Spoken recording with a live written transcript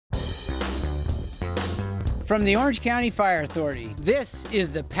From the Orange County Fire Authority, this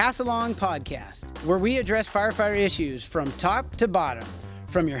is the Pass Along Podcast, where we address firefighter issues from top to bottom,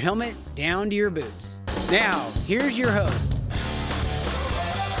 from your helmet down to your boots. Now, here's your host.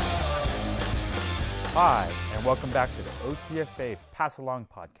 Hi, and welcome back to the OCFA Pass Along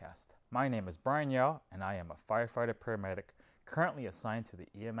Podcast. My name is Brian Yao, and I am a firefighter paramedic currently assigned to the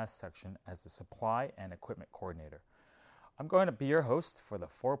EMS section as the Supply and Equipment Coordinator. I'm going to be your host for the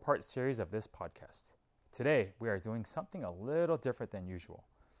 4-part series of this podcast. Today, we are doing something a little different than usual.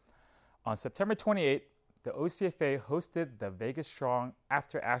 On September 28th, the OCFA hosted the Vegas Strong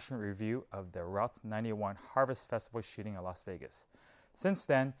after-action review of the Route 91 Harvest Festival shooting in Las Vegas. Since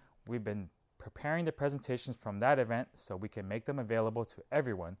then, we've been preparing the presentations from that event so we can make them available to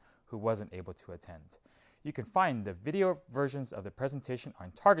everyone who wasn't able to attend. You can find the video versions of the presentation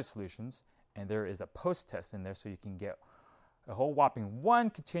on Target Solutions, and there is a post-test in there so you can get a whole whopping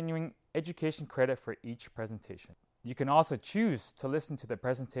 1 continuing education credit for each presentation. You can also choose to listen to the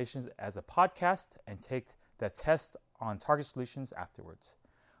presentations as a podcast and take the test on Target Solutions afterwards.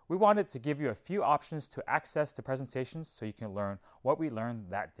 We wanted to give you a few options to access the presentations so you can learn what we learned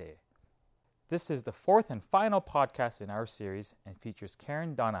that day. This is the 4th and final podcast in our series and features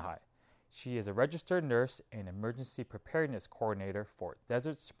Karen Donnahie. She is a registered nurse and Emergency Preparedness Coordinator for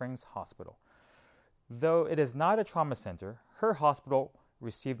Desert Springs Hospital. Though it is not a trauma center, her hospital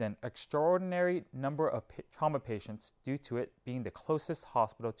received an extraordinary number of trauma patients due to it being the closest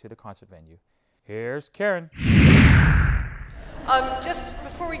hospital to the concert venue. Here's Karen. Just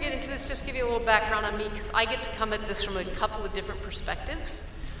before we get into this, just give you a little background on me, because I get to come at this from a couple of different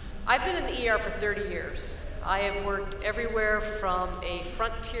perspectives. I've been in the ER for 30 years. I have worked everywhere from a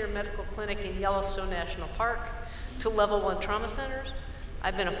frontier medical clinic in Yellowstone National Park to level 1 trauma centers.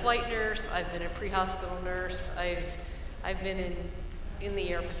 I've been a flight nurse, I've been a pre-hospital nurse, I've been in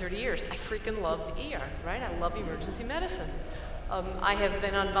the ER for 30 years. I freaking love the ER, right? I love emergency medicine. I have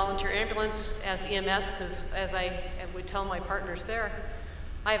been on volunteer ambulance as EMS because, as I would tell my partners there,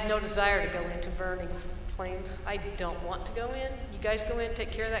 I have no desire to go into burning flames. I don't want to go in. You guys go in, take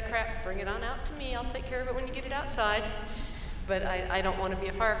care of that crap, bring it on out to me. I'll take care of it when you get it outside. But I don't want to be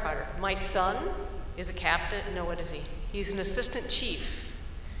a firefighter. My son is a captain. No, what is he? He's an assistant chief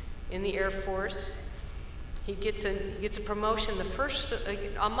in the Air Force. He gets a promotion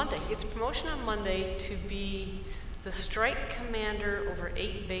on Monday. He gets a promotion on Monday to be the strike commander over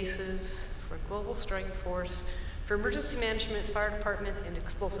 8 bases for a global strike force for emergency management, fire department, and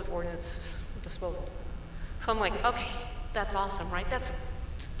explosive ordnance disposal. So I'm like, okay, that's awesome, right?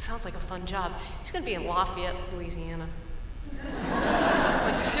 Sounds like a fun job. He's going to be in Lafayette, Louisiana.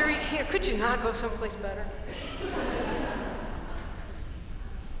 Like, seriously, could you not go someplace better?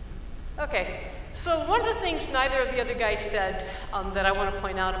 Okay, so one of the things neither of the other guys said that I want to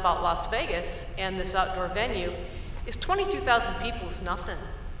point out about Las Vegas and this outdoor venue is 22,000 people is nothing.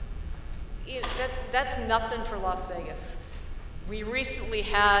 That's nothing for Las Vegas. We recently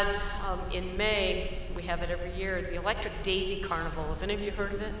had, in May, we have it every year, the Electric Daisy Carnival. Have any of you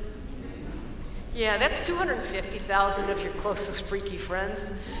heard of it? Yeah, that's 250,000 of your closest freaky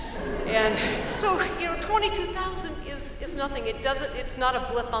friends. And so, 22,000 is nothing. It's not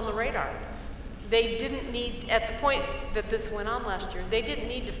a blip on the radar. They didn't need, at the point that this went on last year, they didn't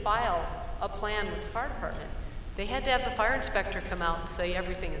need to file a plan with the fire department. They had to have the fire inspector come out and say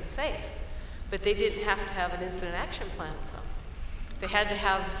everything is safe, but they didn't have to have an incident action plan with them. They had to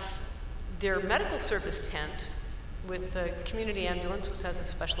have their medical service tent with the community ambulance, which has a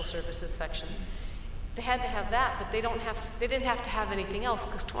special services section. They had to have that, but they didn't have to have anything else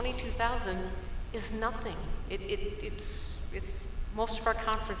because 22,000 is nothing. It's most of our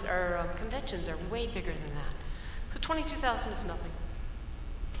conventions are way bigger than that. So 22,000 is nothing.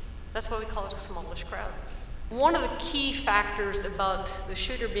 That's why we call it a smallish crowd. One of the key factors about the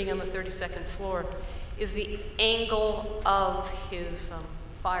shooter being on the 32nd floor is the angle of his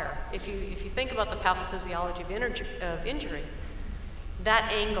fire. If you think about the pathophysiology of injury, that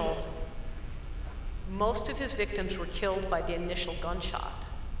angle, most of his victims were killed by the initial gunshot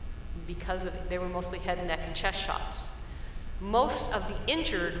because they were mostly head, neck, and chest shots. Most of the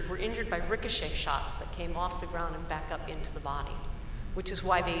injured were injured by ricochet shots that came off the ground and back up into the body, which is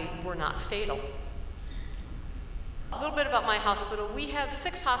why they were not fatal. A little bit about my hospital. We have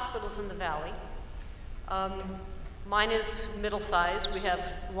 6 hospitals in the valley. Mine is middle-sized. We have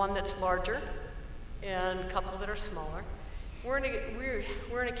one that's larger and a couple that are smaller. We're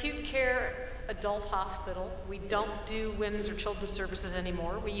an acute care adult hospital. We don't do women's or children's services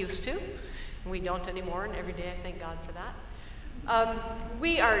anymore. We used to. We don't anymore, and every day I thank God for that.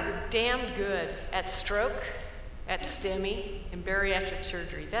 We are damn good at stroke, at STEMI, and bariatric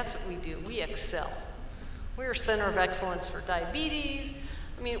surgery. That's what we do. We excel. We're a center of excellence for diabetes.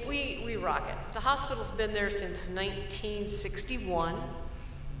 I mean, we rock it. The hospital's been there since 1961.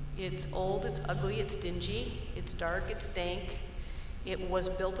 It's old, it's ugly, it's dingy, it's dark, it's dank. It was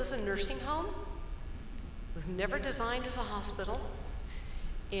built as a nursing home. It was never designed as a hospital.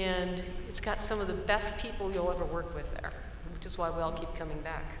 And it's got some of the best people you'll ever work with there, which is why we all keep coming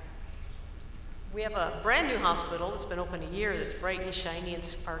back. We have a brand new hospital that's been open a year that's bright and shiny and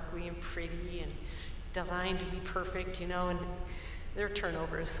sparkly and pretty and designed to be perfect, you know, and their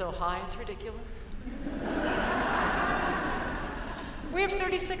turnover is so high, it's ridiculous. We have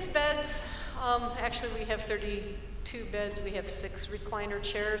 36 beds. Actually, we have 32 beds. We have 6 recliner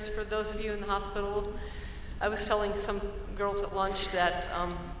chairs for those of you in the hospital. I was telling some girls at lunch that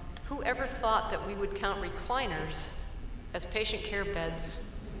whoever thought that we would count recliners as patient care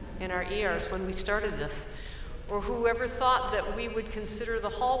beds in our ERs when we started this, or whoever thought that we would consider the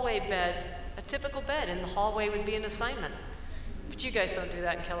hallway bed a typical bed and the hallway would be an assignment. But you guys don't do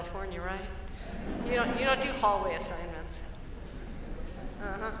that in California, right? You don't do hallway assignments.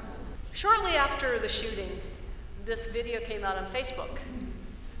 Shortly after the shooting, this video came out on Facebook.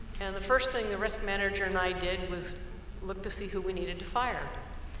 And the first thing the risk manager and I did was look to see who we needed to fire,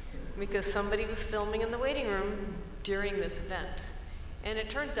 because somebody was filming in the waiting room during this event. And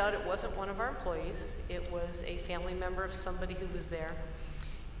it turns out it wasn't one of our employees. It was a family member of somebody who was there.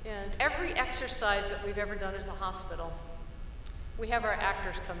 And every exercise that we've ever done as a hospital, we have our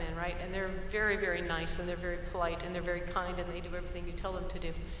actors come in, right? And they're very, very nice, and they're very polite, and they're very kind, and they do everything you tell them to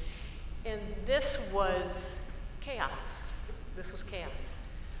do. And this was chaos. This was chaos.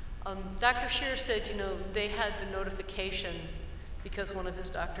 Dr. Shear said, you know, they had the notification, because one of his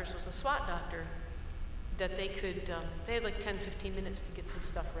doctors was a SWAT doctor, that they had like 10, 15 minutes to get some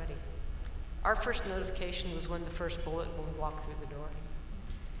stuff ready. Our first notification was when the first bullet would walk through the door.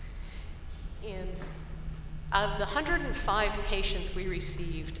 And out of the 105 patients we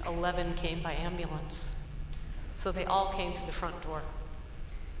received, 11 came by ambulance. So they all came through the front door.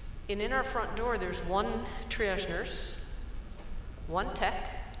 And in our front door, there's one triage nurse, one tech,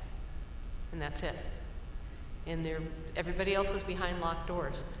 and that's it. And everybody else is behind locked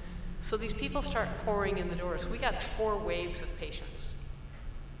doors. So these people start pouring in the doors. We got 4 waves of patients.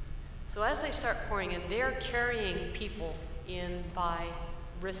 So as they start pouring in, they're carrying people in by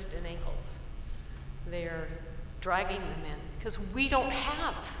wrist and ankles. They're dragging them in, because we don't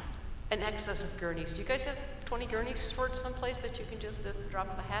have an excess of gurneys. Do you guys have 20 gurneys stored someplace that you can just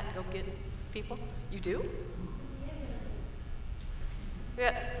drop a hat and go get people? You do?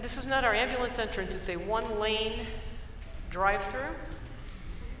 Yeah, this is not our ambulance entrance. It's a 1-lane drive-through.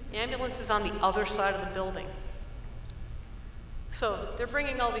 The ambulance is on the other side of the building. So they're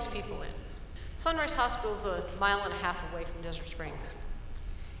bringing all these people in. Sunrise Hospital is a 1.5 miles away from Desert Springs.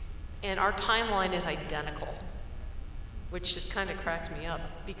 And our timeline is identical, which just kind of cracked me up,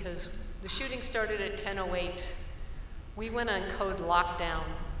 because the shooting started at 10:08. We went on code lockdown,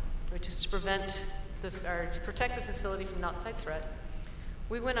 which is to protect the facility from an outside threat.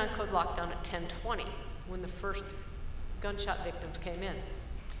 We went on code lockdown at 10:20 when the first gunshot victims came in.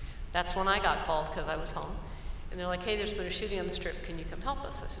 That's when I got called, because I was home. And they're like, hey, there's been a shooting on the Strip. Can you come help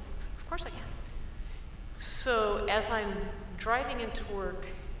us? I said, of course I can. So as I'm driving into work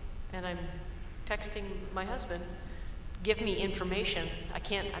and I'm texting my husband, give me information.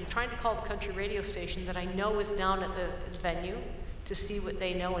 I'm trying to call the country radio station that I know is down at the venue to see what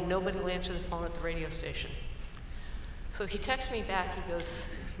they know, and nobody will answer the phone at the radio station. So he texts me back. He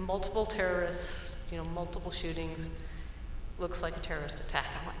goes, multiple terrorists, multiple shootings. Looks like a terrorist attack.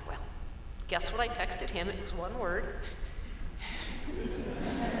 I'm like, well, guess what I texted him? It was one word.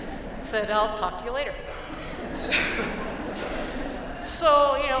 It said, I'll talk to you later.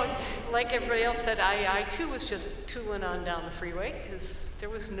 So, like everybody else said, I too was just tooling on down the freeway, because there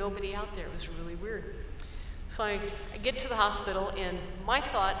was nobody out there. It was really weird. So I get to the hospital, and my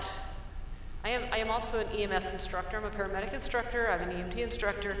thought, I am also an EMS instructor. I'm a paramedic instructor. I'm an EMT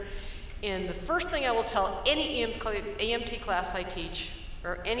instructor. And the first thing I will tell any EMT class I teach,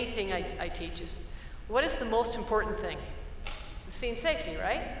 or anything I teach, is what is the most important thing? The scene safety,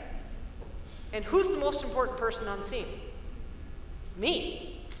 right? And who's the most important person on scene?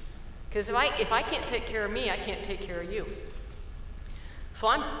 Me. Because if I can't take care of me, I can't take care of you. So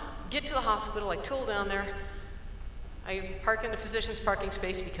I get to the hospital, I tool down there, I park in the physician's parking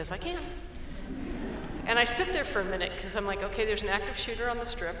space because I can. And I sit there for a minute, because I'm like, okay, there's an active shooter on the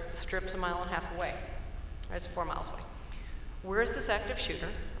Strip. The Strip's 1.5 miles away. Right, it's 4 miles away. Where is this active shooter?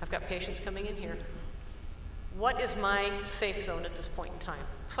 I've got patients coming in here. What is my safe zone at this point in time?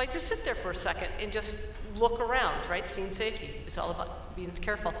 So I just sit there for a second and just look around, right? Scene safety. It's all about being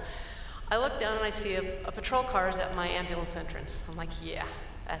careful. I look down and I see a patrol car is at my ambulance entrance. I'm like, yeah,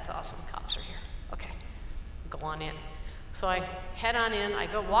 that's awesome, cops are here. Okay, go on in. So I head on in, I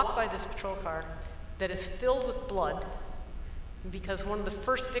go walk by this patrol car that is filled with blood because one of the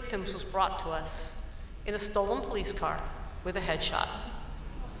first victims was brought to us in a stolen police car with a headshot.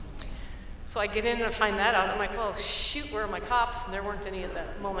 So I get in and I find that out. I'm like, well, shoot, where are my cops? And there weren't any at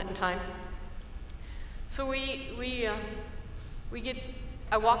that moment in time. So I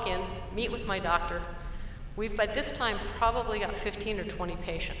walk in, meet with my doctor. We've, by this time, probably got 15 or 20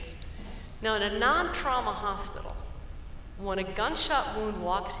 patients. Now, in a non-trauma hospital, when a gunshot wound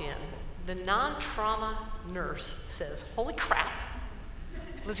walks in, the non-trauma nurse says, holy crap,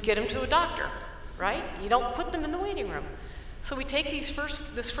 let's get him to a doctor, right? You don't put them in the waiting room. So we take this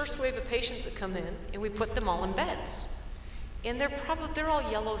first wave of patients that come in, and we put them all in beds. And they're all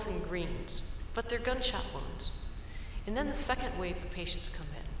yellows and greens, but they're gunshot wounds. And then the second wave of patients come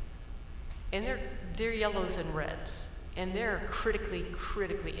in, and they're yellows and reds, and they're critically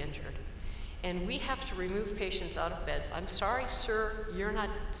injured. And we have to remove patients out of beds. I'm sorry, sir, you're not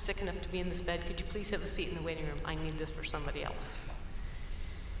sick enough to be in this bed. Could you please have a seat in the waiting room? I need this for somebody else.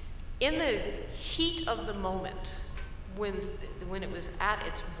 In the heat of the moment, when it was at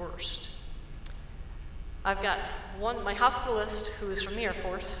its worst, I've got my hospitalist who is from the Air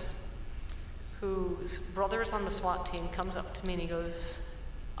Force, whose brother is on the SWAT team, comes up to me and he goes,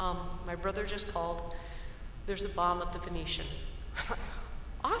 my brother just called, there's a bomb at the Venetian. I'm like,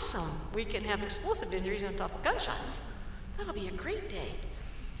 awesome, we can have explosive injuries on top of gunshots. That'll be a great day.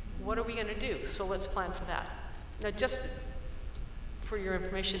 What are we gonna do? So let's plan for that. Now just for your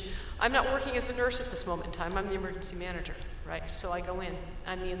information, I'm not working as a nurse at this moment in time, I'm the emergency manager, right? So I go in,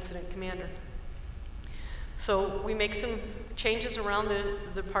 I'm the incident commander. So we make some changes around the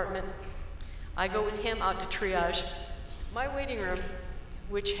department. I go with him out to triage. My waiting room,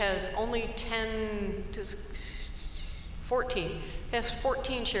 which has only 14, has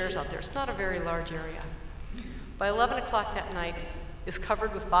 14 chairs out there. It's not a very large area. By 11 o'clock that night, is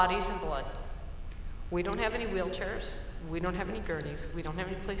covered with bodies and blood. We don't have any wheelchairs. We don't have any gurneys. We don't have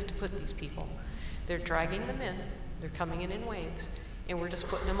any place to put these people. They're dragging them in. They're coming in waves. And we're just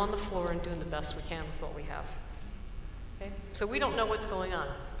putting them on the floor and doing the best we can with what we have. Okay? So we don't know what's going on.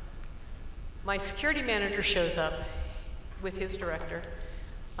 My security manager shows up with his director,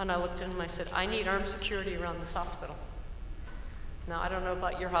 and I looked at him and I said, I need armed security around this hospital. Now, I don't know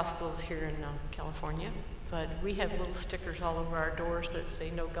about your hospitals here in California, but we have little stickers all over our doors that say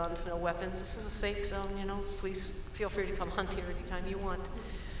no guns, no weapons. This is a safe zone, please feel free to come hunt here anytime you want.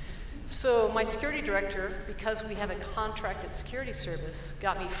 So my security director, because we have a contracted security service,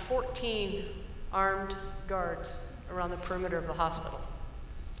 got me 14 armed guards around the perimeter of the hospital,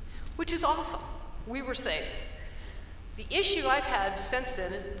 which is awesome. We were safe. The issue I've had since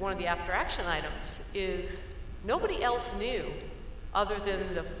then, is one of the after action items, is nobody else knew, other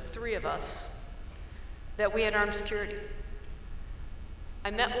than the three of us, that we had armed security.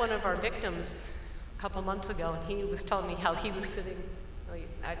 I met one of our victims a couple months ago, and he was telling me how he was sitting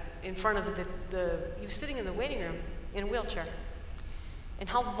in front of he was sitting in the waiting room in a wheelchair, and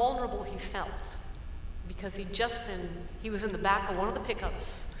how vulnerable he felt, because he was in the back of one of the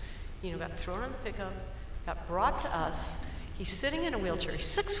pickups, got thrown in the pickup, got brought to us. He's sitting in a wheelchair. He's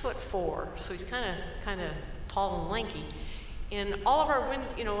 6'4", so he's kind of tall and lanky. And all of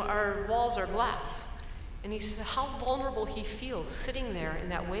our walls are glass. And he says how vulnerable he feels sitting there in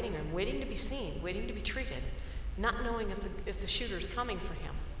that waiting room, waiting to be seen, waiting to be treated, not knowing if the shooter's coming for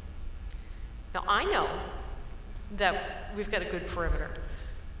him. Now, I know that we've got a good perimeter,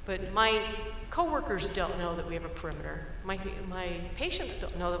 but my coworkers don't know that we have a perimeter. My patients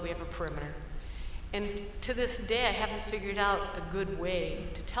don't know that we have a perimeter. And to this day, I haven't figured out a good way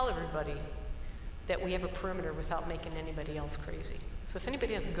to tell everybody that we have a perimeter without making anybody else crazy. So if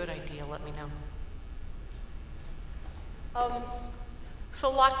anybody has a good idea, let me know.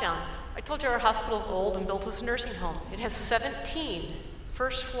 So lockdown. I told you our hospital's old and built as a nursing home. It has 17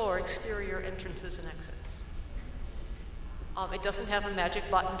 first floor exterior entrances and exits. It doesn't have a magic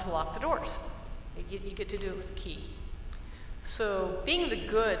button to lock the doors. You get to do it with a key. So being the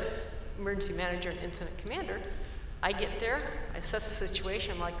good emergency manager and incident commander, I get there, I assess the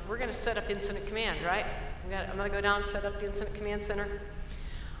situation, I'm like, we're gonna set up incident command, right? I'm gonna go down and set up the incident command center.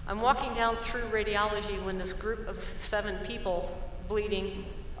 I'm walking down through radiology when this group of 7 people bleeding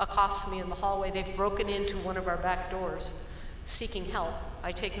accosts me in the hallway. They've broken into one of our back doors seeking help.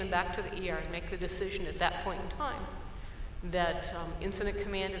 I take them back to the ER and make the decision at that point in time that incident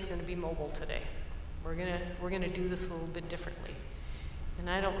command is gonna be mobile today. We're gonna do this a little bit differently. And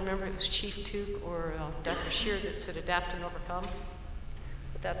I don't remember if it was Chief Took or Dr. Shear that said adapt and overcome.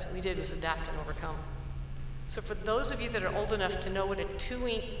 That's what we did, was adapt and overcome. So for those of you that are old enough to know what a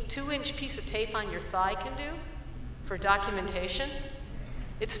 2-inch piece of tape on your thigh can do for documentation,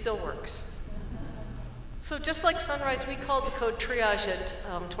 it still works. So just like Sunrise, we called the code triage at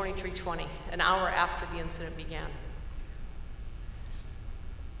 2320, an hour after the incident began.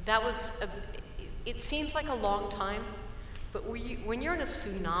 That was, it seems like a long time, but when you're in a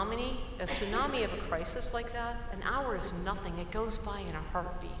tsunami of a crisis like that, an hour is nothing. It goes by in a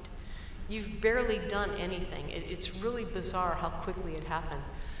heartbeat. You've barely done anything. It's really bizarre how quickly it happened.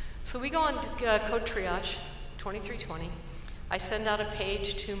 So we go on to code triage, 2320. I send out a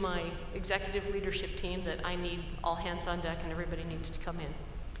page to my executive leadership team that I need all hands on deck and everybody needs to come in.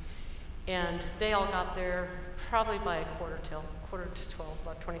 And they all got there probably by quarter to 12,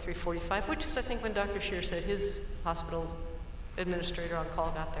 about 23:45, which is I think when Dr. Scheer said his hospital administrator on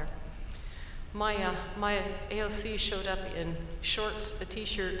call got there. My AOC showed up in shorts, a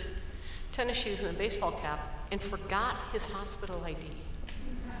t-shirt, tennis shoes, and a baseball cap, and forgot his hospital ID.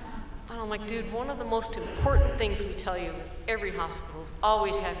 And I'm like, dude, one of the most important things we tell you in every hospital is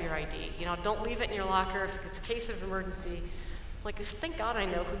always have your ID. You know, don't leave it in your locker if it's a case of emergency. Like, thank God I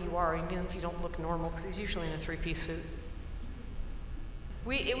know who you are, even if you don't look normal, because he's usually in a 3-piece suit.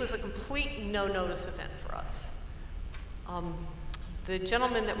 It was a complete no-notice event for us. The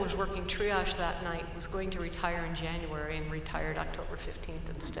gentleman that was working triage that night was going to retire in January and retired October 15th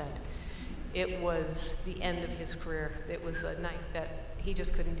instead. It was the end of his career. It was a night that he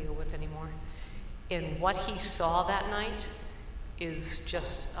just couldn't deal with anymore. And what he saw that night is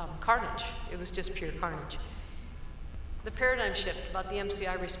just carnage. It was just pure carnage. The paradigm shift about the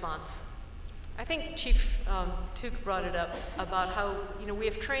MCI response. I think Chief Tuke brought it up about how, we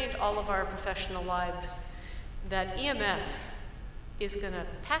have trained all of our professional lives that EMS is going to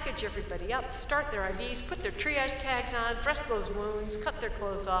package everybody up, start their IVs, put their triage tags on, dress those wounds, cut their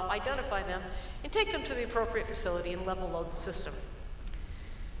clothes off, identify them, and take them to the appropriate facility and level load the system.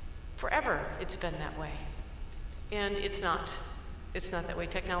 Forever, it's been that way. And it's not that way.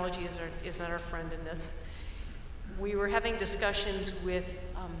 Technology is not our friend in this. We were having discussions with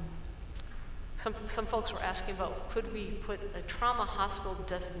some folks were asking about, could we put a trauma hospital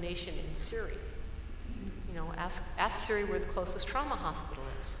designation in Siri? Ask Siri where the closest trauma hospital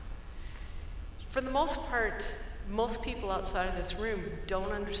is. For the most part, most people outside of this room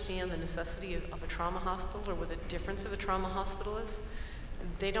don't understand the necessity of a trauma hospital or what the difference of a trauma hospital is.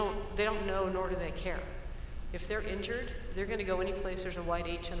 They don't know, nor do they care. If they're injured, they're going to go any place there's a white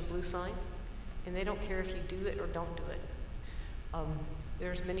H and a blue sign, and they don't care if you do it or don't do it.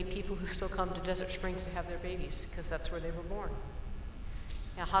 There's many people who still come to Desert Springs to have their babies because that's where they were born.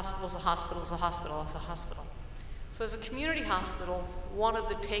 A hospital's a hospital is a hospital is a hospital. So as a community hospital, one of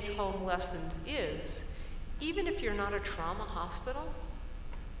the take-home lessons is, even if you're not a trauma hospital,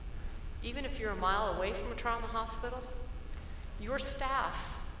 even if you're a mile away from a trauma hospital, your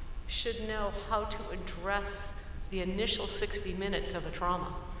staff should know how to address the initial 60 minutes of a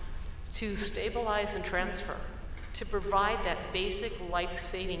trauma, to stabilize and transfer, to provide that basic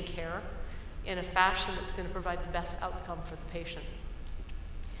life-saving care in a fashion that's going to provide the best outcome for the patient.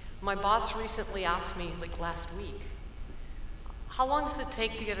 My boss recently asked me, like last week, how long does it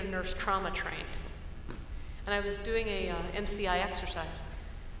take to get a nurse trauma trained? And I was doing a MCI exercise.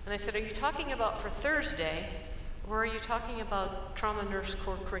 And I said, are you talking about for Thursday, or are you talking about trauma nurse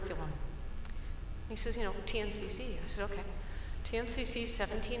core curriculum? He says, TNCC. I said, okay. TNCC,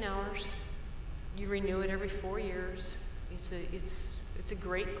 17 hours. You renew it every 4 years. It's a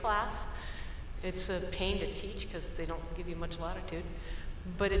great class. It's a pain to teach because they don't give you much latitude.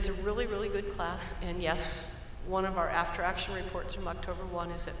 But it's a really, really good class, and yes, one of our after-action reports from October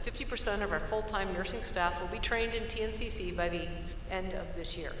 1 is that 50% of our full-time nursing staff will be trained in TNCC by the end of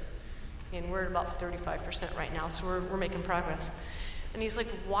this year. And we're at about 35% right now, so we're making progress. And he's like,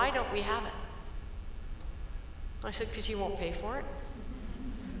 why don't we have it? And I said, because you won't pay for it.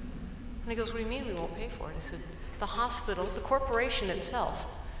 And he goes, what do you mean we won't pay for it? I said, the hospital, the corporation itself,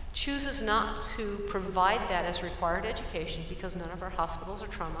 chooses not to provide that as required education because none of our hospitals are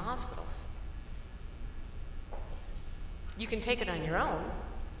trauma hospitals. You can take it on your own.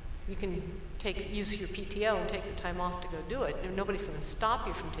 You can use your PTO and take the time off to go do it. And nobody's going to stop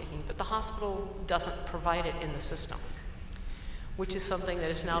you from taking it, but the hospital doesn't provide it in the system, which is something that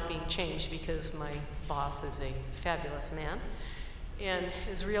is now being changed because my boss is a fabulous man and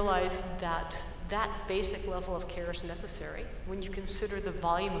has realized that that basic level of care is necessary when you consider the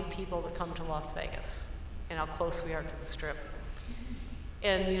volume of people that come to Las Vegas and how close we are to the Strip.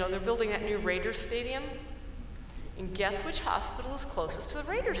 And they're building that new Raiders stadium, and guess which hospital is closest to the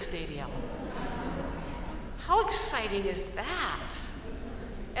Raiders stadium? How exciting is that?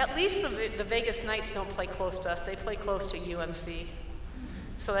 At least the Vegas Knights don't play close to us. They play close to UMC.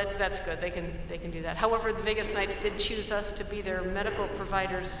 So that's good. They can do that. However, the Vegas Knights did choose us to be their medical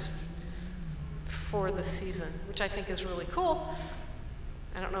providers for the season, which I think is really cool.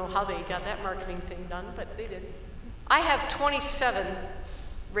 I don't know how they got that marketing thing done, but they did. I have 27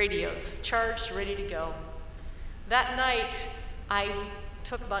 radios charged, ready to go. That night, I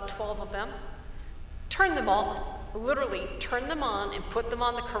took about 12 of them, turned them literally turned them on and put them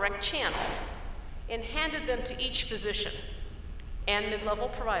on the correct channel, and handed them to each physician and mid-level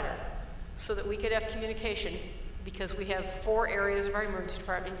provider so that we could have communication, because we have 4 areas of our emergency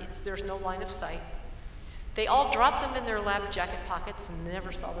department. There's no line of sight. They all dropped them in their lab jacket pockets and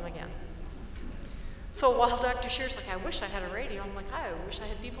never saw them again. So while Dr. Shear's like, I wish I had a radio, I'm like, I wish I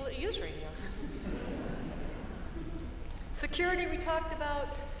had people that use radios. Security, we talked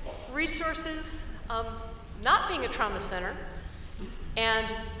about. Resources, not being a trauma center and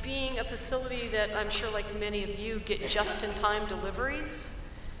being a facility that I'm sure, like many of you, get just-in-time deliveries.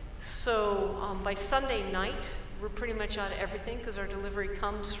 So by Sunday night, we're pretty much out of everything because our delivery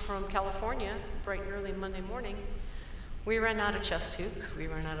comes from California bright and early Monday morning. We ran out of chest tubes, we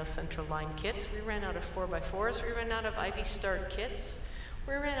ran out of central line kits, we ran out of 4x4s, we ran out of IV start kits,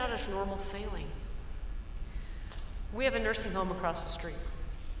 we ran out of normal saline. We have a nursing home across the street.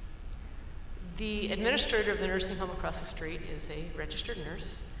 The administrator of the nursing home across the street is a registered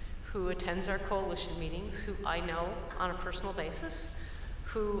nurse who attends our coalition meetings, who I know on a personal basis,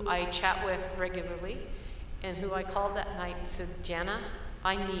 who I chat with regularly, and who I called that night and said, Jana,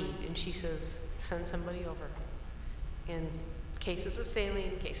 I need, and she says, send somebody over. In cases of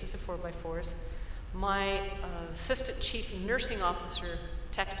saline, cases of 4x4s, my assistant chief nursing officer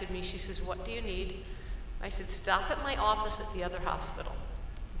texted me. She says, what do you need? I said, stop at my office at the other hospital,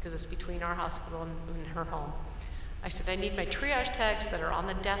 because it's between our hospital and her home. I said, I need my triage tags that are on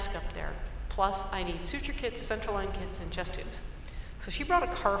the desk up there, plus I need suture kits, central line kits, and chest tubes. So she brought a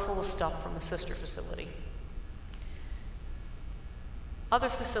car full of stuff from a sister facility. Other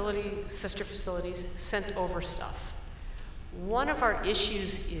sister facilities sent over stuff. One of our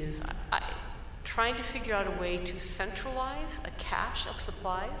issues is trying to figure out a way to centralize a cache of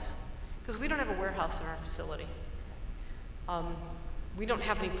supplies, because we don't have a warehouse in our facility. We don't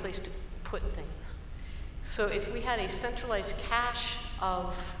have any place to put things. So if we had a centralized cache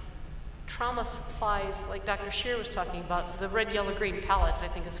of trauma supplies, like Dr. Shear was talking about, the red, yellow, green pallets, I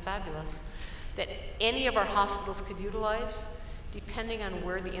think is fabulous, that any of our hospitals could utilize, depending on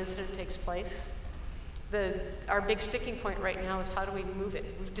where the incident takes place. Our big sticking point right now is how do we move it?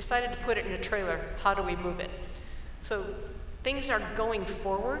 We've decided to put it in a trailer. How do we move it? So things are going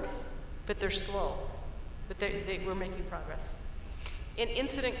forward, but they're slow. But we're making progress. In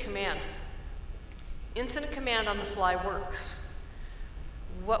incident command on the fly works.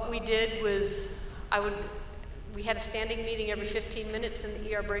 What we did was we had a standing meeting every 15 minutes in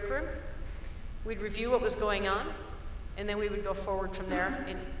the ER break room. We'd review what was going on, and then we would go forward from there.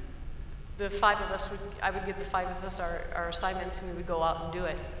 And I would give the 5 of us our assignments, and we would go out and do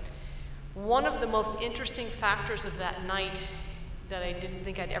it. One of the most interesting factors of that night that I didn't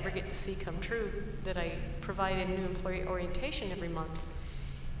think I'd ever get to see come true, that I provide in new employee orientation every month,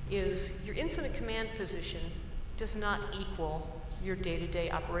 is your incident command position does not equal your day-to-day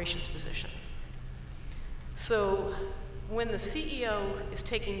operations position. So when the CEO is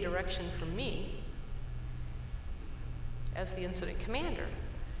taking direction from me as the incident commander,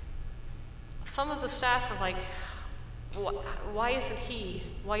 some of the staff are like, why isn't he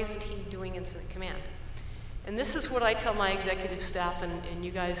doing incident command? And this is what I tell my executive staff, and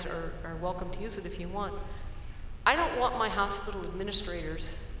you guys are welcome to use it if you want. I don't want my hospital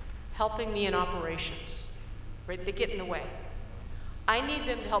administrators helping me in operations, right? They get in the way. I need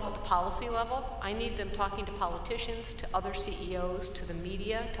them to help at the policy level. I need them talking to politicians, to other CEOs, to the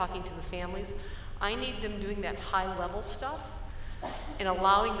media, talking to the families. I need them doing that high-level stuff and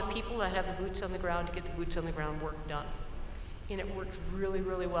allowing the people that have the boots on the ground to get the boots on the ground work done. And it worked really,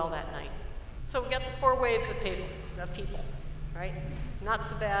 really well that night. So we got the 4 waves of people, right? Not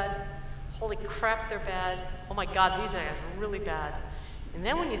so bad. Holy crap, they're bad. Oh my God, these guys are really bad. And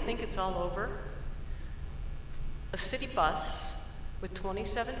then when you think it's all over, a city bus with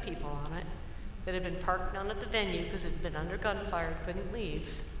 27 people on it that had been parked down at the venue because it had been under gunfire and couldn't leave,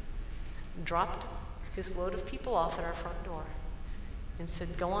 dropped this load of people off at our front door and said,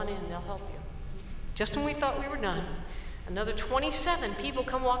 go on in, they'll help you. Just when we thought we were done, another 27 people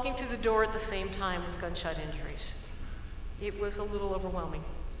come walking through the door at the same time with gunshot injuries. It was a little overwhelming.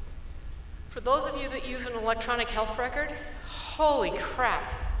 For those of you that use an electronic health record, holy crap,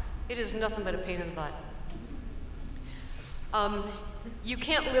 it is nothing but a pain in the butt. You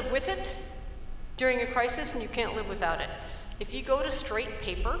can't live with it during a crisis, and you can't live without it. If you go to straight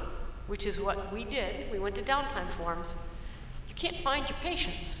paper, which is what we did, we went to downtime forms, you can't find your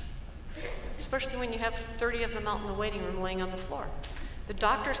patients, especially when you have 30 of them out in the waiting room laying on the floor. The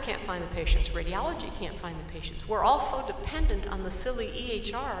doctors can't find the patients. Radiology can't find the patients. We're also dependent on the silly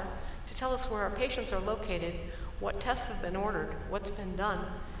EHR to tell us where our patients are located, what tests have been ordered, what's been done,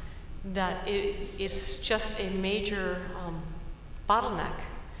 that it's just a major bottleneck.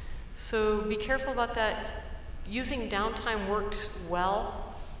 So be careful about that. Using downtime works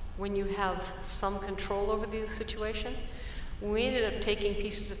well when you have some control over the situation. We ended up taking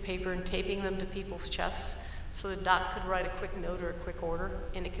pieces of paper and taping them to people's chests so the doc could write a quick note or a quick order,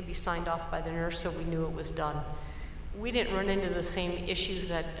 and it could be signed off by the nurse so we knew it was done. We didn't run into the same issues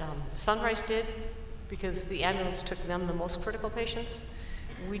that Sunrise did because the ambulance took them the most critical patients.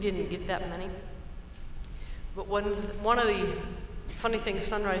 We didn't get that many. But one of the funny things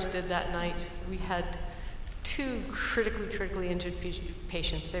Sunrise did that night, we had 2 critically injured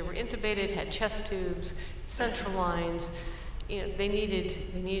patients. They were intubated, had chest tubes, central lines. You know, they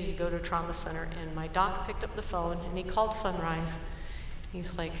needed to go to a trauma center, and my doc picked up the phone and he called Sunrise.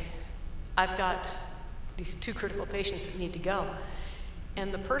 He's like, I've got these 2 critical patients that need to go.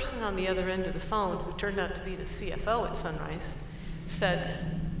 And the person on the other end of the phone, who turned out to be the CFO at Sunrise, said,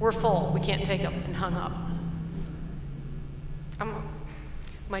 we're full, we can't take them, and hung up.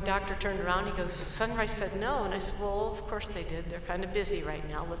 My doctor turned around, he goes, Sunrise said no, and I said, well, of course they did, they're kind of busy right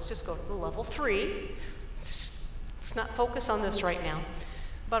now, let's just go to the level 3. Let's not focus on this right now.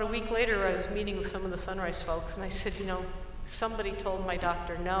 About a week later, I was meeting with some of the Sunrise folks, and I said, you know, somebody told my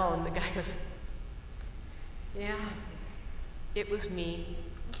doctor no, and the guy goes, yeah, it was me.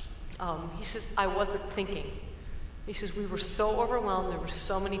 He says, I wasn't thinking. He says, we were so overwhelmed, there were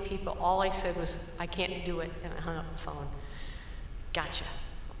so many people, all I said was, I can't do it, and I hung up the phone. Gotcha.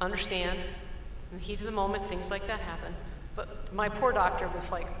 Understand. In the heat of the moment, things like that happen. But my poor doctor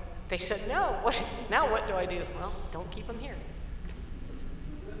was like, they said no, now what do I do? Well, don't keep them here.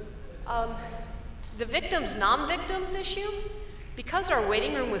 The victims, non-victims issue, because our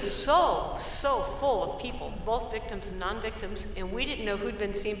waiting room was so full of people, both victims and non-victims, and we didn't know who'd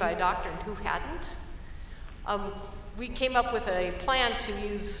been seen by a doctor and who hadn't, we came up with a plan to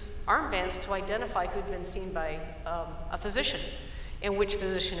use armbands to identify who'd been seen by a physician and which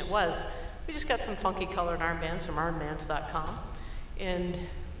physician it was. We just got some funky colored armbands from armbands.com, and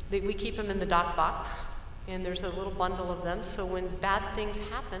we keep them in the doc box, and there's a little bundle of them, so when bad things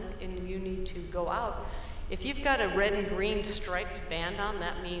happen and you need to go out, if you've got a red and green striped band on,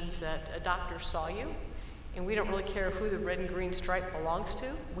 that means that a doctor saw you, and we don't really care who the red and green stripe belongs to,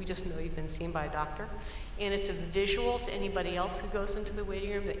 we just know you've been seen by a doctor, and it's a visual to anybody else who goes into the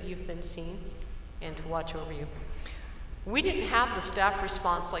waiting room that you've been seen and to watch over you. We didn't have the staff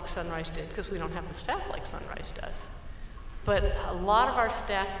response like Sunrise did, because we don't have the staff like Sunrise does. But a lot of our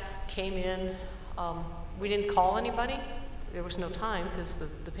staff came in, we didn't call anybody. There was no time because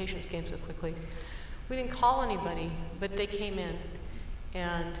the patients came so quickly. We didn't call anybody, but they came in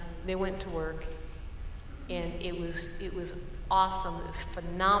and they went to work, and it was awesome. It was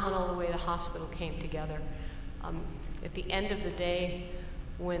phenomenal the way the hospital came together. At the end of the day,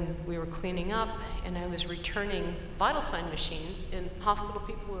 when we were cleaning up and I was returning vital sign machines, and hospital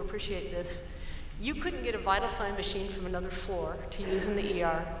people will appreciate this, you couldn't get a vital sign machine from another floor to use in the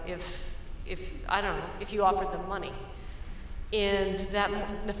ER if you offered them money. And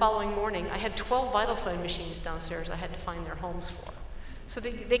the following morning, I had 12 vital sign machines downstairs I had to find their homes for. So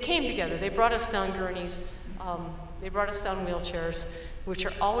they came together. They brought us down gurneys. They brought us down wheelchairs, which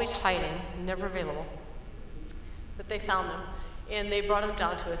are always hiding, never available. But they found them, and they brought them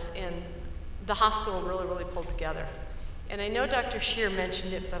down to us, and the hospital really pulled together. And I know Dr. Scheer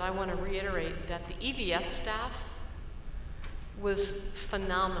mentioned it, but I want to reiterate that the EVS staff was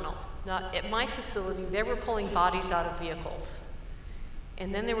phenomenal. Now, at my facility, they were pulling bodies out of vehicles,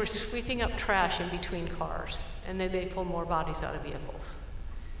 and then they were sweeping up trash in between cars, and then they'd pull more bodies out of vehicles,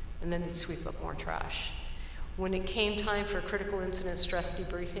 and then they'd sweep up more trash. When it came time for critical incident stress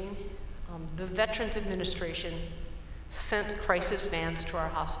debriefing, the Veterans Administration sent crisis vans to our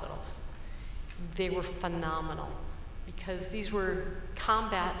hospitals. They were phenomenal, because these were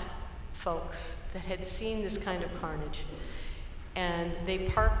combat folks that had seen this kind of carnage. And they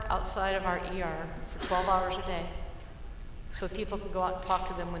parked outside of our ER for 12 hours a day so people could go out and talk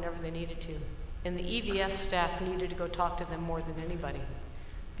to them whenever they needed to. And the EVS staff needed to go talk to them more than anybody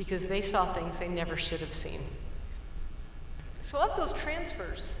because they saw things they never should have seen. So of those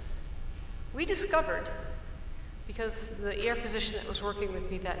transfers, we discovered, because the ER physician that was working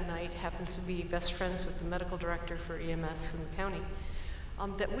with me that night happens to be best friends with the medical director for EMS in the county,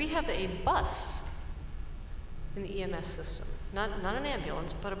 that we have a bus in the EMS system. Not an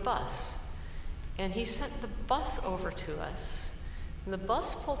ambulance, but a bus. And he sent the bus over to us. And the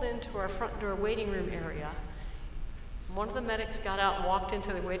bus pulled into our front door waiting room area. One of the medics got out and walked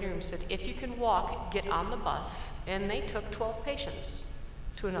into the waiting room and said, if you can walk, get on the bus. And they took 12 patients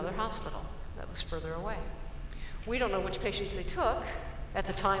to another hospital that was further away. We don't know which patients they took. At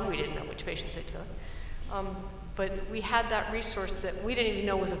the time, we didn't know which patients they took. But we had that resource that we didn't even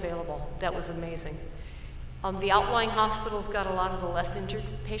know was available. That was amazing. The outlying hospitals got a lot of the less injured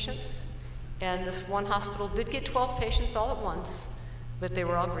patients. And this one hospital did get 12 patients all at once, but they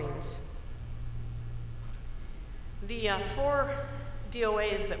were all greens. The 4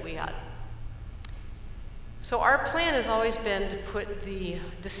 DOAs that we got. So our plan has always been to put the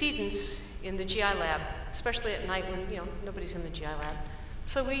decedents in the GI lab, especially at night when nobody's in the GI lab.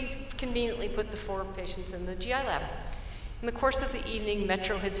 So we conveniently put the 4 patients in the GI lab. In the course of the evening,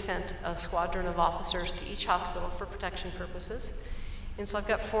 Metro had sent a squadron of officers to each hospital for protection purposes. And so I've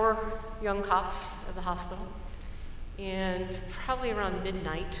got 4 young cops at the hospital. And probably around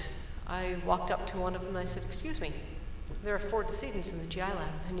midnight, I walked up to one of them and I said, excuse me, there are 4 decedents in the GI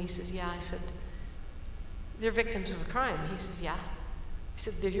lab. And he says, yeah. I said, they're victims of a crime. He says, yeah. He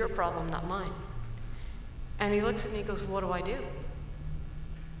said, they're your problem, not mine. And he looks at me and goes, what do I do?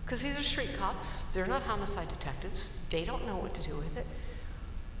 Because these are street cops. They're not homicide detectives. They don't know what to do with it.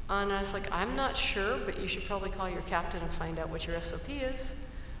 And I was like, I'm not sure, but you should probably call your captain and find out what your SOP is.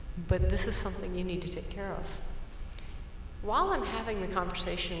 But this is something you need to take care of. While I'm having the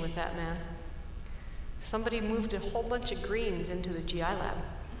conversation with that man, somebody moved a whole bunch of greens into the GI lab.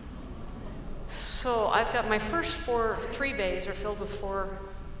 So I've got my first 3 bays are filled with 4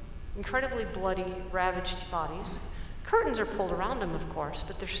 incredibly bloody, ravaged bodies. Curtains are pulled around them, of course,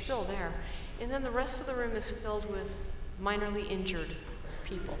 but they're still there. And then the rest of the room is filled with minorly injured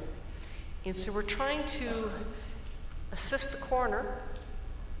people. And so we're trying to assist the coroner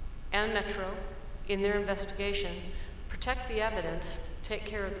and Metro in their investigation, protect the evidence, take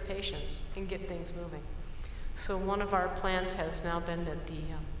care of the patients, and get things moving. So one of our plans has now been that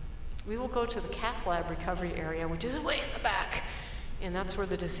we will go to the cath lab recovery area, which is way in the back, and that's where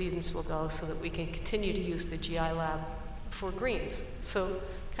the decedents will go so that we can continue to use the GI lab for greens. So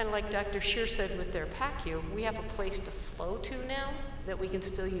kind of like Dr. Shear said with their PACU, we have a place to flow to now that we can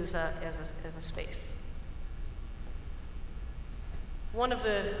still use as a space. When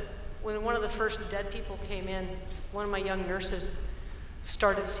one of the first dead people came in, one of my young nurses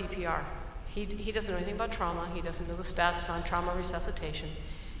started CPR. He doesn't know anything about trauma. He doesn't know the stats on trauma resuscitation.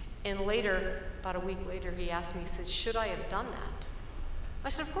 And later, about a week later, he asked me, he said, should I have done that? I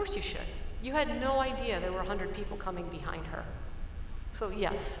said, of course you should. You had no idea there were 100 people coming behind her. So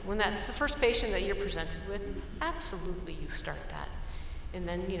yes, when that's the first patient that you're presented with, absolutely you start that. And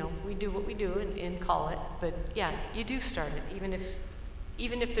then, we do what we do and call it. But yeah, you do start it,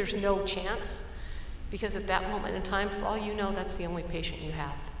 even if there's no chance, because at that moment in time, for all you know, that's the only patient you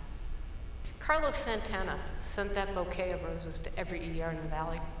have. Carlos Santana sent that bouquet of roses to every ER in the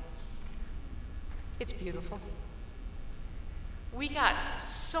valley. It's beautiful. We got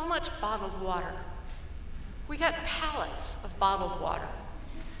so much bottled water. We got pallets of bottled water.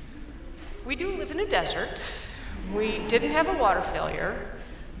 We do live in a desert. We didn't have a water failure,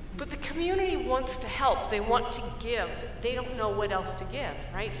 but the community wants to help. They want to give. They don't know what else to give,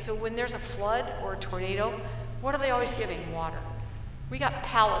 right? So when there's a flood or a tornado, what are they always giving? Water. We got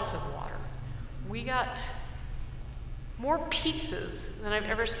pallets of water. We got more pizzas than I've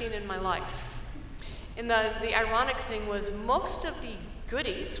ever seen in my life. And the ironic thing was most of the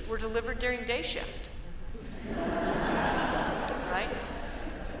goodies were delivered during day shift. Right?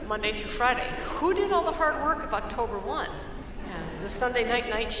 Monday through Friday. Who did all the hard work of October 1? The Sunday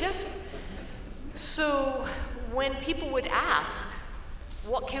night shift? So when people would ask,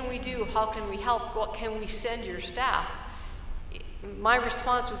 what can we do? How can we help? What can we send your staff? My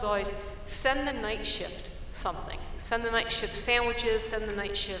response was always, send the night shift something. Send the night shift sandwiches, send the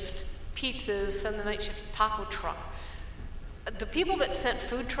night shift pizzas, send the night shift taco truck. The people that sent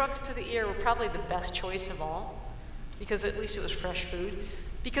food trucks to the ER were probably the best choice of all, because at least it was fresh food.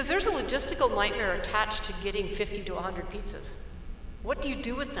 Because there's a logistical nightmare attached to getting 50 to 100 pizzas. What do you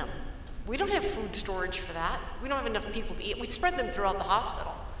do with them? We don't have food storage for that. We don't have enough people to eat. We spread them throughout the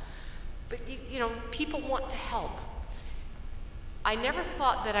hospital. But people want to help. I never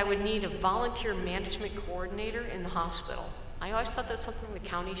thought that I would need a volunteer management coordinator in the hospital. I always thought that's something the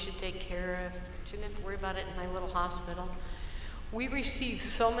county should take care of. Shouldn't have to worry about it in my little hospital. We received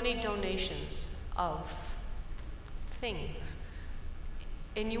so many donations of things.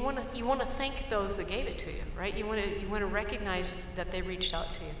 And you want to thank those that gave it to you, right? You want to recognize that they reached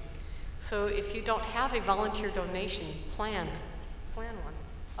out to you. So if you don't have a volunteer donation, plan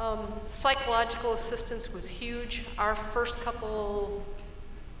one. Psychological assistance was huge. Our first couple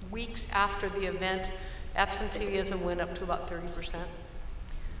weeks after the event, absenteeism went up to about 30%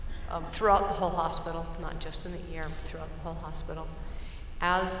 throughout the whole hospital, not just in the ER, but throughout the whole hospital.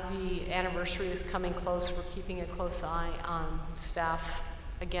 As the anniversary is coming close, we're keeping a close eye on staff.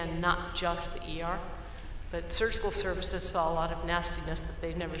 Again, not just the ER, but surgical services saw a lot of nastiness that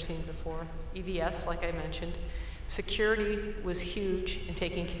they've never seen before. EVS, like I mentioned. Security was huge in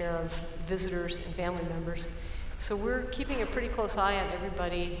taking care of visitors and family members. So we're keeping a pretty close eye on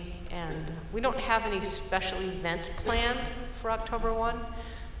everybody, and we don't have any special event planned for October 1,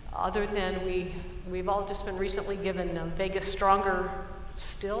 other than we've all just been recently given Vegas Strong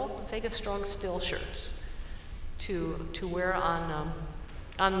Still shirts to wear on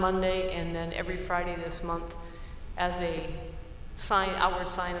Monday and then every Friday this month as a outward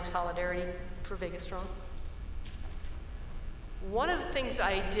sign of solidarity for Vegas Strong. One of the things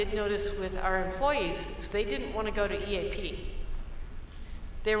I did notice with our employees is they didn't want to go to EAP.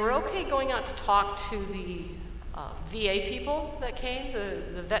 They were okay going out to talk to the VA people that came,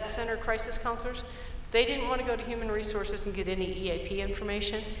 the vet center crisis counselors. They didn't want to go to human resources and get any EAP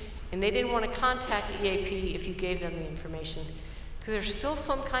information, and they didn't want to contact EAP if you gave them the information, because there's still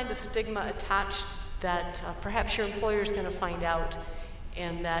some kind of stigma attached that perhaps your employer is going to find out,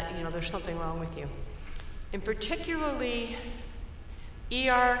 and that there's something wrong with you. And particularly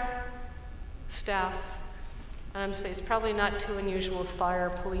ER staff, and I'm going to say it's probably not too unusual with fire,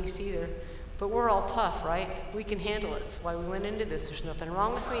 police either, but we're all tough, right? We can handle it. That's why we went into this. There's nothing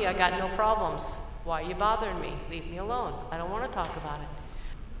wrong with me. I got no problems. Why are you bothering me? Leave me alone. I don't want to talk about it.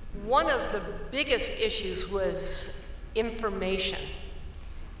 One of the biggest issues was information,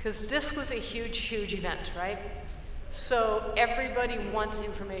 because this was a huge, huge event, right? So everybody wants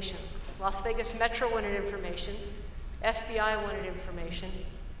information. Las Vegas Metro wanted information. FBI wanted information.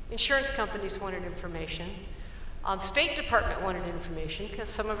 Insurance companies wanted information. State Department wanted information, because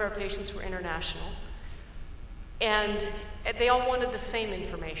some of our patients were international. And they all wanted the same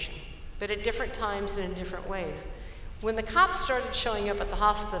information, but at different times and in different ways. When the cops started showing up at the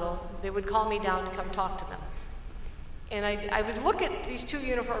hospital, they would call me down to come talk to them. And I would look at these two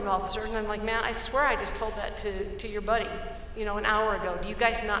uniformed officers, and I'm like, man, I swear I just told that to your buddy, an hour ago. Do you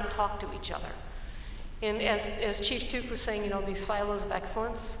guys not talk to each other? And as Chief Tuke was saying, these silos of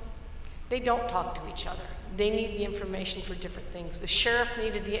excellence, they don't talk to each other. They need the information for different things. The sheriff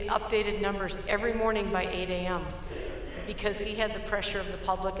needed the updated numbers every morning by 8 a.m. because he had the pressure of the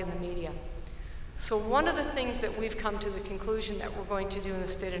public and the media. So one of the things that we've come to the conclusion that we're going to do in the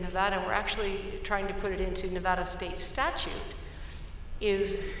state of Nevada, and we're actually trying to put it into Nevada state statute,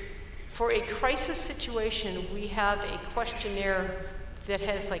 is for a crisis situation, we have a questionnaire that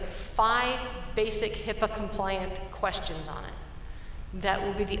has like 5 basic HIPAA compliant questions on it. That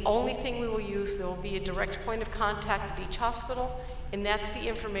will be the only thing we will use. There will be a direct point of contact at each hospital, and that's the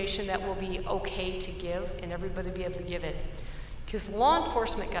information that will be okay to give, and everybody will be able to give it. Because law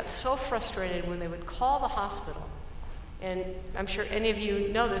enforcement got so frustrated when they would call the hospital, and I'm sure any of you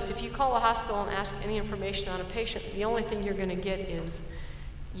know this, if you call a hospital and ask any information on a patient, the only thing you're going to get is,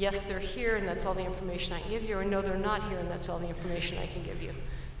 yes, they're here, and that's all the information I can give you, or no, they're not here, and that's all the information I can give you.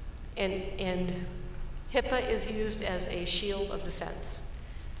 And HIPAA is used as a shield of defense.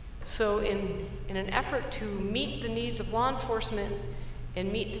 So in an effort to meet the needs of law enforcement and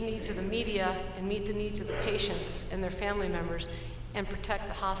meet the needs of the media and meet the needs of the patients and their family members and protect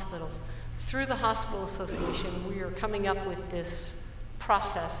the hospitals, through the Hospital Association, we are coming up with this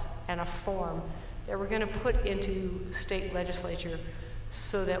process and a form that we're going to put into state legislature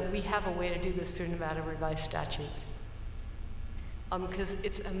so that we have a way to do this through Nevada revised statutes. Because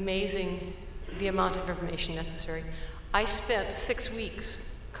it's amazing the amount of information necessary. I spent 6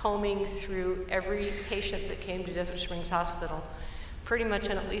 weeks combing through every patient that came to Desert Springs Hospital, pretty much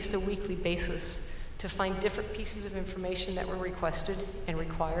on at least a weekly basis, to find different pieces of information that were requested and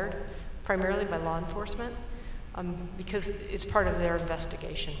required, primarily by law enforcement, because it's part of their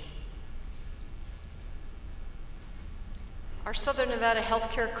investigation. Our Southern Nevada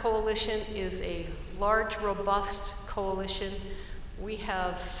Healthcare Coalition is a large, robust coalition. We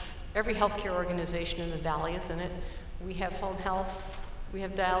have every healthcare organization in the valley is in it. We have home health, we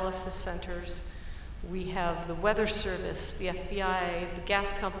have dialysis centers, we have the weather service, the FBI, the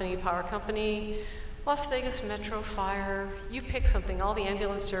gas company, power company, Las Vegas Metro, fire, you pick something, all the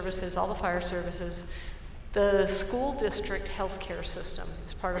ambulance services, all the fire services. The school district healthcare system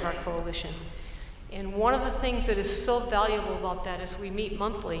is part of our coalition. And one of the things that is so valuable about that is we meet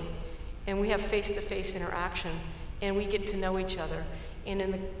monthly and we have face-to-face interaction and we get to know each other. And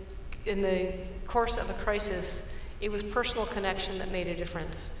in the course of a crisis, it was personal connection that made a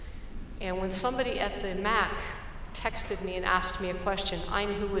difference. And when somebody at the MAC texted me and asked me a question, I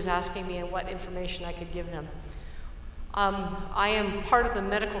knew who was asking me and what information I could give them. I am part of the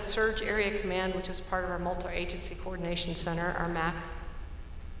Medical Surge Area Command, which is part of our Multi-Agency Coordination Center, our MAC.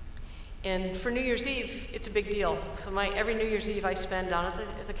 And for New Year's Eve, it's a big deal. So every New Year's Eve I spend down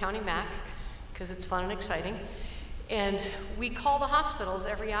at the county MAC, because it's fun and exciting. And we call the hospitals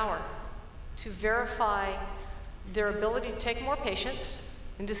every hour to verify their ability to take more patients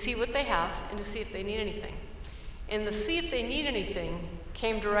and to see what they have and to see if they need anything. And the see if they need anything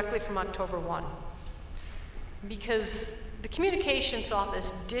came directly from October 1. Because the communications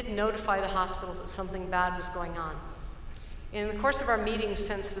office did notify the hospitals that something bad was going on. In the course of our meetings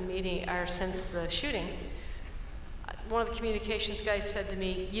since the shooting, one of the communications guys said to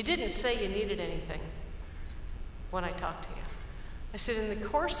me, "You didn't say you needed anything when I talked to you." I said, "In the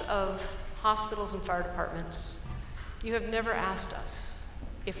course of hospitals and fire departments, you have never asked us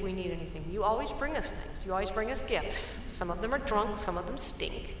if we need anything. You always bring us things. You always bring us gifts. Some of them are drunk, some of them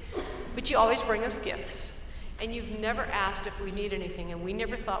stink, but you always bring us gifts. And you've never asked if we need anything, and we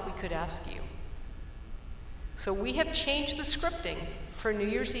never thought we could ask you." So we have changed the scripting for New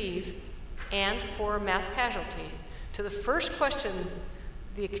Year's Eve and for mass casualty to the first question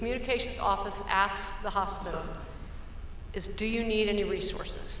the communications office asks the hospital is, "Do you need any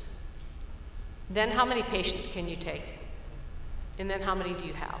resources?" Then, "How many patients can you take?" And then, "How many do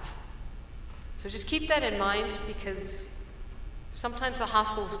you have?" So just keep that in mind, because sometimes the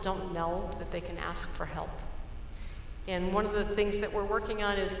hospitals don't know that they can ask for help. And one of the things that we're working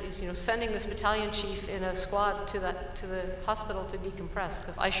on is sending this battalion chief in a squad to the hospital to decompress,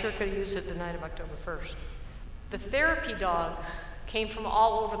 because I sure could have used it the night of October 1st. The therapy dogs came from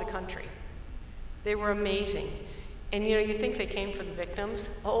all over the country. They were amazing. And you think they came for the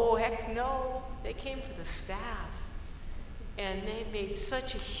victims? Oh, heck no, they came for the staff. And they made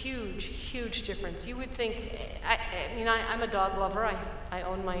such a huge, huge difference. You would think, I'm a dog lover. I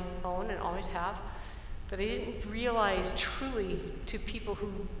own my own and always have. But I didn't realize truly, to people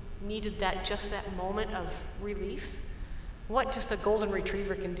who needed just that moment of relief, what just a golden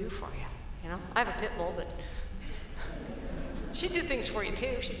retriever can do for you. I have a pit bull, but she'd do things for you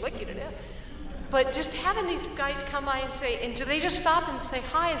too. She'd lick you to death. But just having these guys come by and say, and do they just stop and say,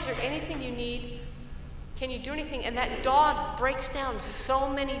 "Hi, is there anything you need? Can you do anything?" And that dog breaks down so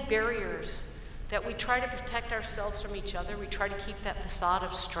many barriers that we try to protect ourselves from each other. We try to keep that facade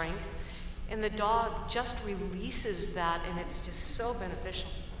of strength. And the dog just releases that, and it's just so beneficial.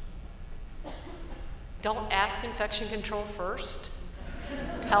 Don't ask infection control first.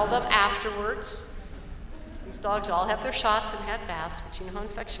 Tell them afterwards. These dogs all have their shots and had baths, but you know how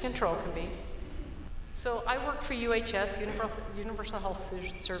infection control can be. So I work for UHS, Universal Health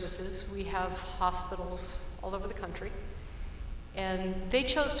Services. We have hospitals all over the country. And they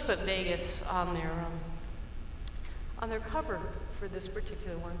chose to put Vegas on their cover for this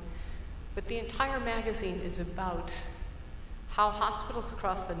particular one. But the entire magazine is about how hospitals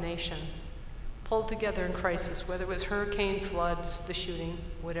across the nation pulled together in crisis, whether it was hurricane, floods, the shooting,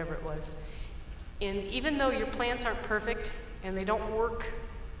 whatever it was. And even though your plans aren't perfect and they don't work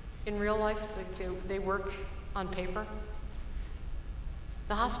in real life, they work on paper,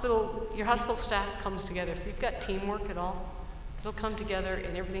 your hospital staff comes together. If you've got teamwork at all, it'll come together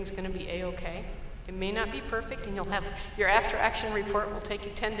and everything's going to be A-okay. It may not be perfect, and you'll have your after-action report will take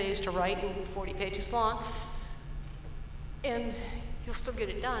you 10 days to write. It will be 40 pages long, and you'll still get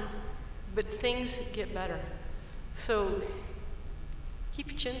it done, but things get better. So keep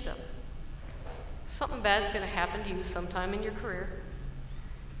your chins up. Something bad's going to happen to you sometime in your career.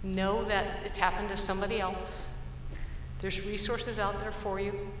 Know that it's happened to somebody else. There's resources out there for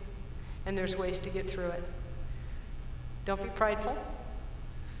you, and there's ways to get through it. Don't be prideful.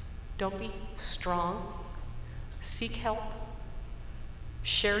 Don't be strong. Seek help.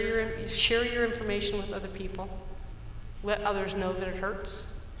 Share your information with other people. Let others know that it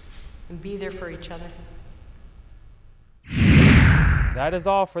hurts, and be there for each other. That is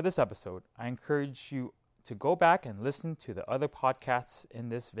all for this episode. I encourage you to go back and listen to the other podcasts in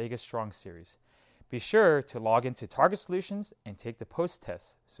this Vegas Strong series. Be sure to log into Target Solutions and take the post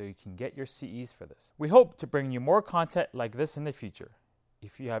test so you can get your CEs for this. We hope to bring you more content like this in the future.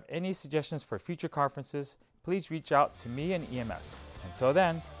 If you have any suggestions for future conferences, please reach out to me and EMS. Until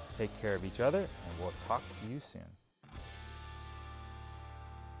then, take care of each other, and we'll talk to you soon.